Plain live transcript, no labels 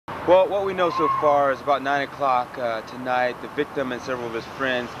Well, what we know so far is about 9 o'clock tonight, the victim and several of his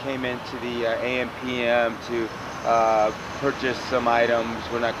friends came into the AM/PM to purchase some items.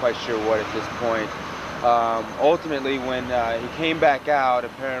 We're not quite sure what at this point. Ultimately, when he came back out,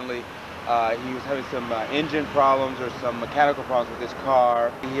 apparently he was having some engine problems or some mechanical problems with his car.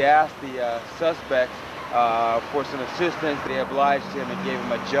 He asked the suspects for some assistance. They obliged him and gave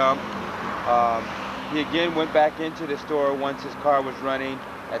him a jump. He again went back into the store once his car was running.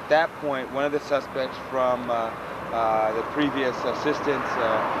 At that point, one of the suspects from the previous assistance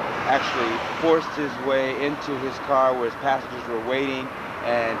actually forced his way into his car where his passengers were waiting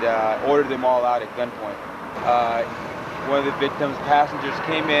and ordered them all out at gunpoint. One of the victim's passengers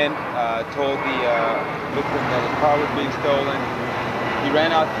came in, told the victim that his car was being stolen. He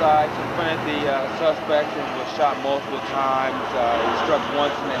ran outside, confronted the suspect, and was shot multiple times. He was struck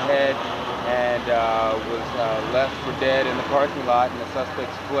once in the head and was left for dead in the parking lot, and the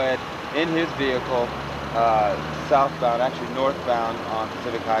suspects fled in his vehicle southbound, actually northbound on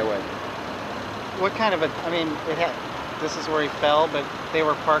Pacific Highway. What kind of this is where he fell, but they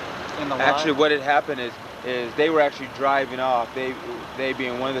were parked in the lot? Actually, what had happened is they were actually driving off. They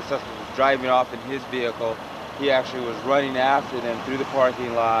being one of the suspects was driving off in his vehicle. He actually was running after them through the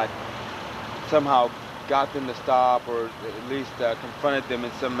parking lot, somehow got them to stop, or at least confronted them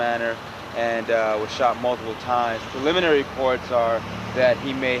in some manner, and was shot multiple times. Preliminary reports are that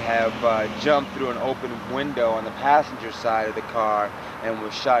he may have jumped through an open window on the passenger side of the car and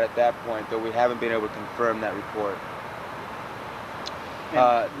was shot at that point, though we haven't been able to confirm that report.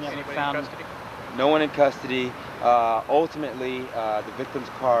 Anybody in custody? No one in custody. Ultimately, the victim's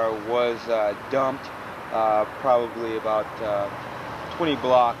car was dumped probably about 20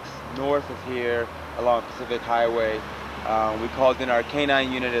 blocks north of here along Pacific Highway. We called in our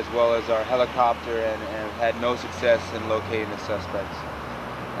canine unit as well as our helicopter and had no success in locating the suspects.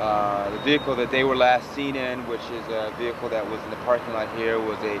 The vehicle that they were last seen in, which is a vehicle that was in the parking lot here,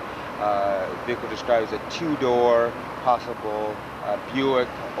 was a vehicle described as a two-door, possible Buick,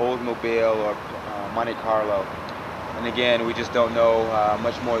 Oldsmobile, or Monte Carlo. And again, we just don't know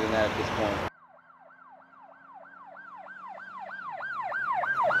much more than that at this point.